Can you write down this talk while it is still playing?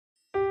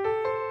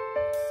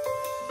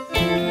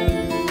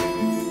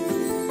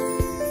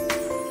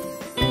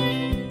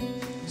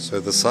So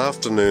this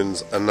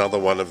afternoon's another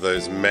one of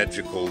those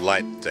magical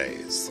light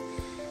days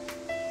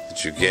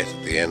that you get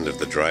at the end of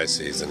the dry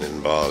season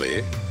in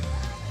Bali,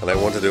 and I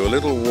want to do a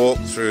little walk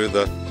through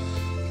the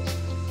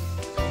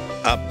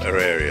upper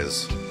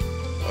areas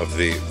of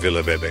the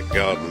Villa Bebek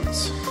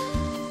gardens.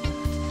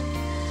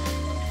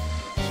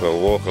 So I'll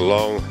walk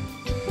along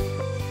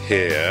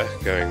here,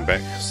 going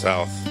back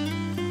south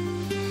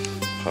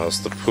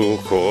past the pool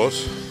court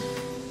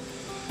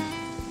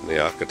and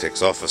the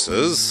architect's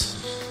offices,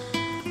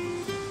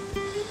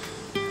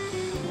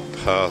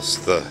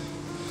 past the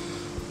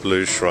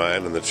blue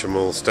shrine and the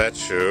Chamul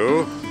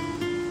statue,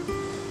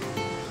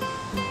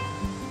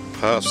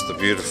 past the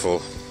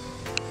beautiful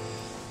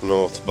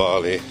North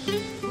Bali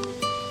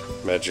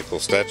magical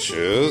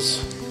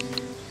statues,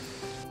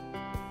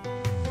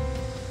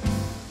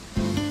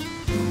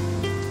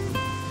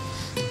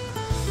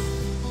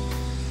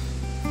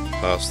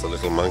 past the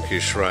little monkey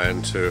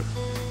shrine to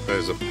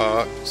Rosa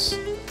Parks.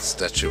 The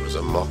statue was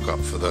a mock-up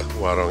for the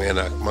Warong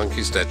Enak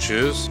monkey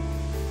statues.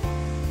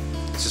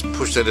 Just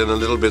push that in a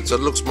little bit so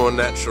it looks more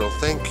natural.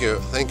 Thank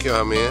you,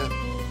 Amir.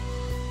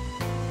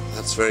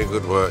 That's very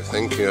good work,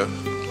 thank you.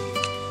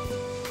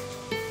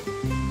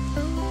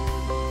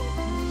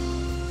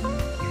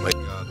 My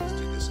garden's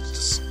doing this to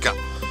Skup,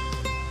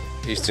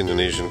 East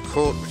Indonesian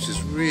Court, which is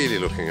really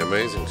looking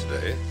amazing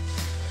today.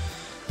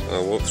 And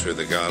I'll walk through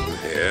the garden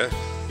here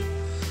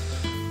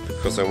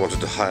because I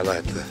wanted to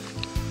highlight the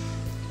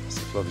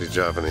lovely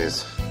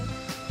Javanese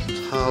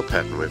tile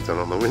pattern we've done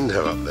on the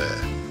window up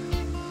there.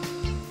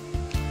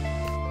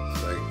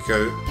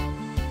 Go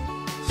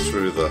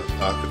through the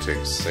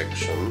architect's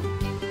section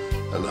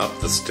and up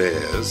the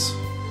stairs,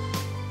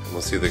 and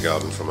we'll see the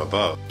garden from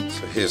above.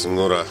 So here's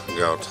Ngurah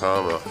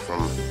Gautama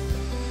from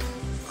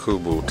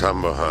Kubu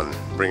Tambahan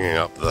bringing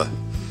up the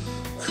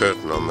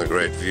curtain on the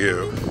great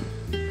view.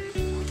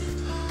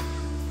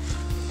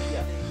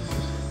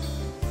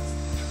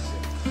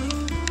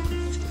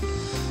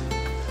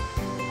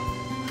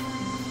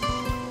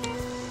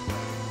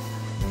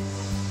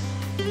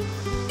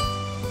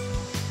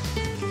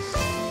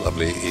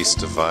 Lovely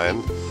Easter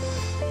vine.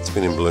 It's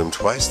been in bloom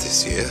twice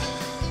this year.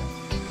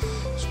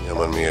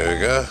 Nyaman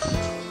Myoga.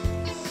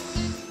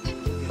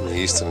 In the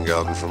eastern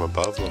garden from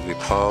above, lovely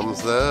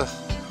palms there.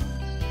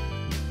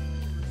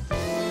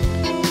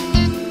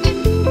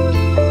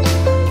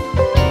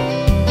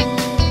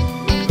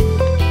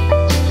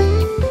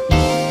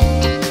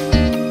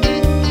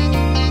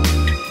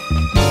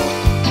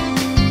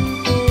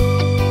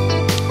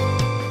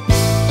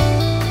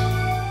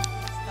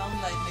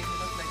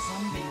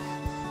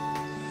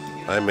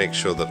 I make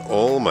sure that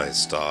all my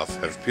staff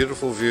have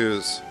beautiful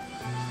views.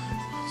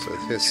 So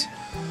here's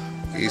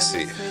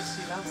Isi.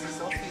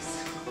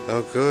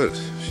 Oh good,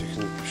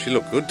 she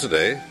looked good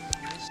today.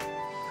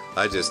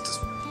 I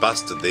just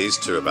busted these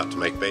two about to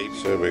make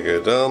babies. So we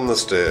go down the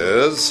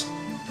stairs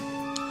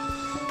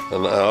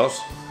and out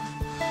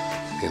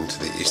into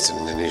the Eastern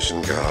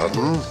Indonesian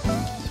garden.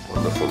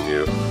 Wonderful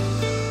new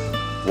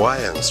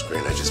wayang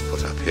screen I just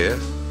put up here.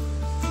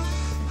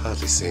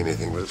 Hardly see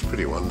anything, but it's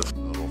pretty wonderful.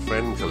 Little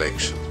friend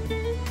collection.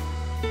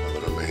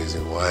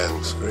 Amazing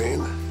wayang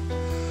screen,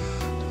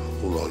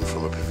 all on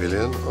from a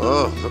pavilion.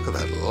 Oh, look at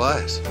that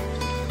light,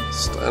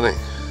 stunning.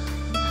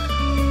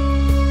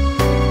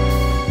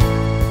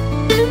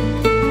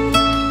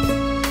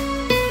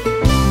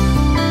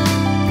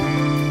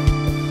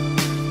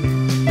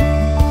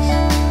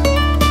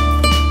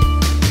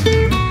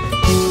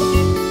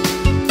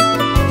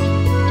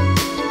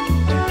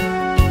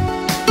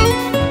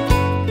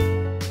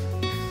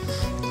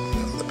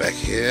 Down the back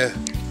here,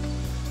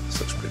 this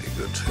looks pretty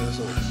good too,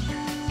 isn't it?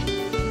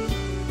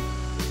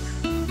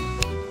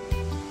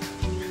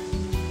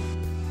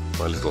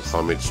 My little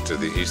homage to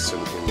the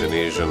Eastern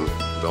Indonesian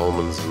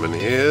dolmens and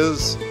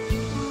menhirs.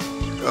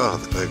 Oh,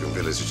 the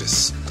bougainvilleas are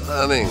just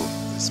stunning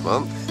this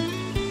month.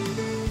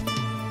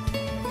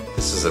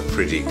 This is a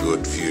pretty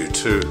good view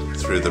too,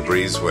 through the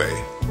breezeway.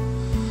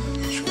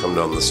 You come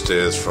down the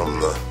stairs from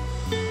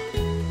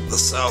the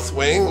south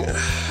wing.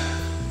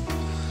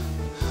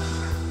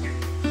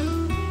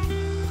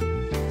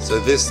 So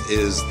this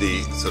is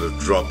the sort of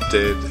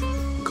drop-dead,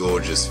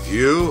 gorgeous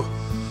view,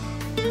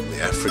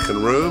 the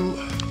African room.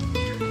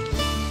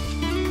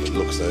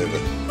 Looks over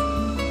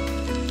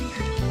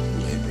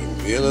neighbouring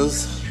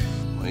villas.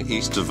 My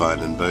Easter vine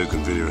and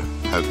bougainvillea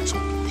have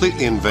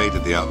completely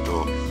invaded the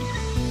outdoor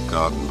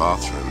garden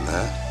bathroom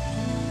there.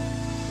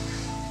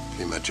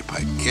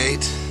 Majapahit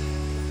gate.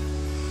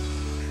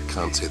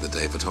 Can't see the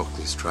David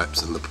Hockney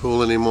stripes in the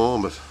pool anymore,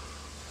 but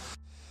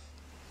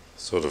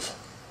sort of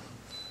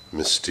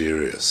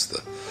mysterious,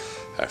 the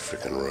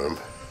African room.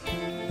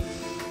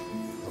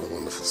 What a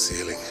wonderful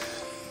ceiling.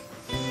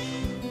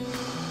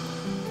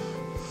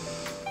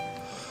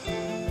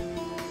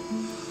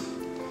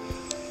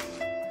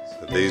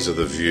 These are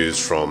the views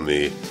from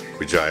the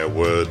WIJAYA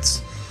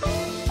Words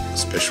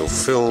special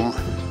film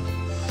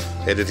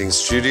editing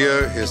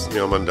studio. Here's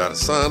Nyoman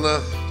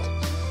Darsana.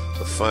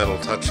 The final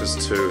touches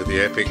to the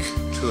epic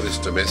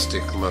tourist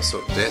domestic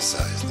Masuk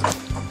Desa is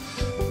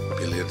the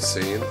billiard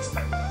scene.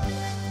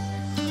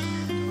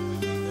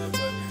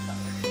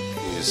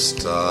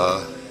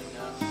 Está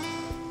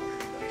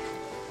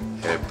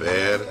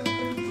Bebek.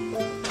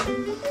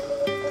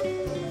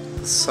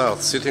 The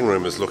south sitting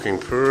room is looking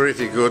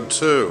pretty good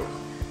too.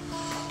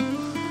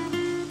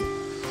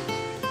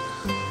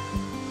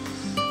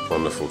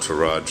 Wonderful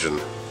Tarajan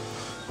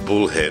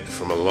bullhead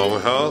from a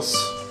longhouse.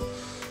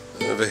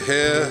 Over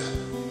here,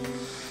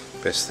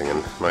 best thing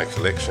in my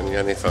collection,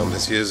 Yanni found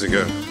this years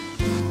ago.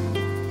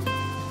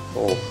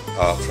 All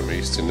art from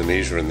East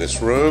Indonesia in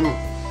this room.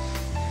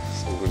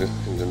 Some good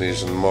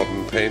Indonesian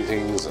modern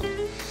paintings and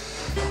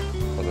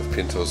one of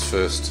Pinto's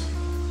first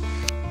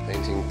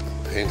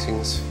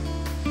paintings.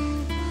 A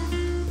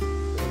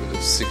bit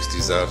of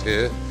 60s out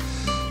here.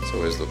 It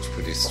always looks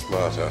pretty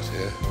smart out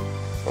here.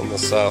 On the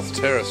south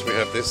terrace we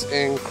have this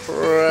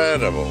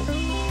incredible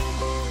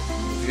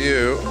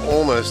view,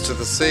 almost to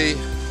the sea.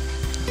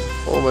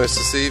 Almost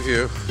a sea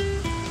view.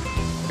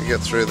 If you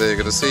get through there, you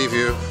get a sea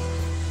view.